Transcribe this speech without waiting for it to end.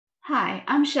Hi,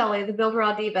 I'm Shelly, the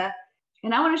Builderall Diva,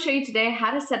 and I want to show you today how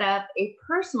to set up a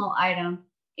personal item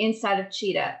inside of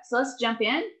Cheetah. So let's jump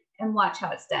in and watch how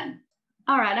it's done.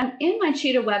 All right, I'm in my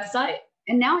Cheetah website,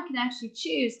 and now I can actually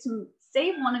choose to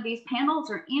save one of these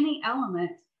panels or any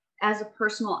element as a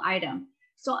personal item.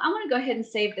 So I'm going to go ahead and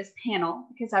save this panel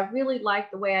because I really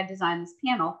like the way I designed this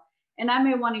panel, and I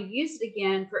may want to use it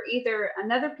again for either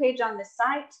another page on this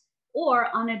site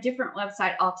or on a different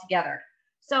website altogether.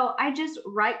 So I just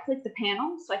right click the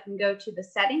panel so I can go to the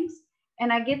settings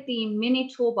and I get the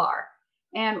mini toolbar.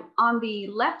 And on the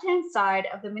left hand side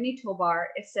of the mini toolbar,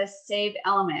 it says save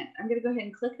element. I'm going to go ahead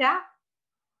and click that.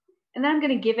 And then I'm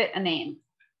going to give it a name.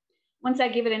 Once I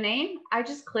give it a name, I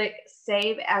just click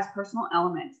save as personal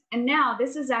element. And now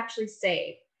this is actually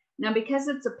saved. Now because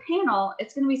it's a panel,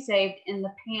 it's going to be saved in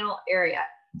the panel area.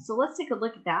 So let's take a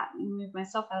look at that. Let me move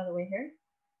myself out of the way here.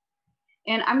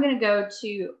 And I'm going to go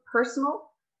to personal.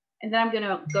 And then I'm going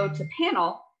to go to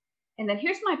panel, and then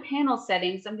here's my panel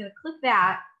settings. I'm going to click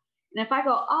that. And if I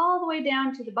go all the way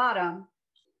down to the bottom,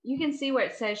 you can see where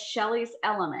it says Shelly's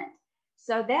element.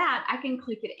 So that I can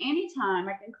click at any time.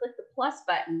 I can click the plus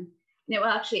button and it will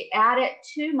actually add it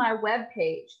to my web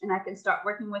page, and I can start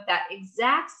working with that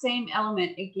exact same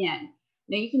element again.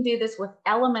 Now you can do this with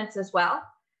elements as well.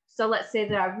 So let's say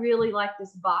that I really like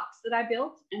this box that I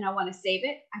built and I want to save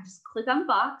it. I just click on the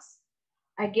box.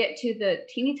 I get to the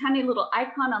teeny tiny little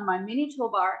icon on my mini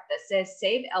toolbar that says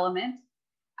save element.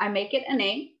 I make it a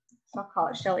name, so I'll call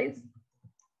it Shelly's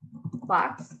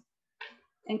box,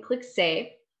 and click save.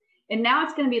 And now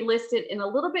it's going to be listed in a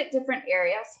little bit different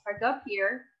areas. If I go up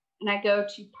here and I go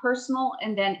to personal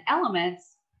and then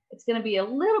elements, it's going to be a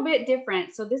little bit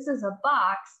different. So this is a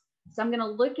box. So I'm going to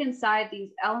look inside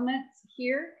these elements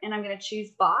here and I'm going to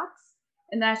choose box.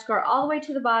 And then I scroll all the way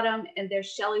to the bottom and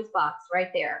there's Shelly's box right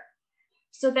there.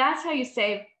 So that's how you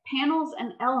save panels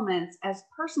and elements as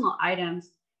personal items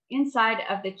inside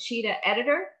of the Cheetah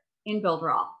editor in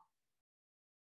BuilderAll.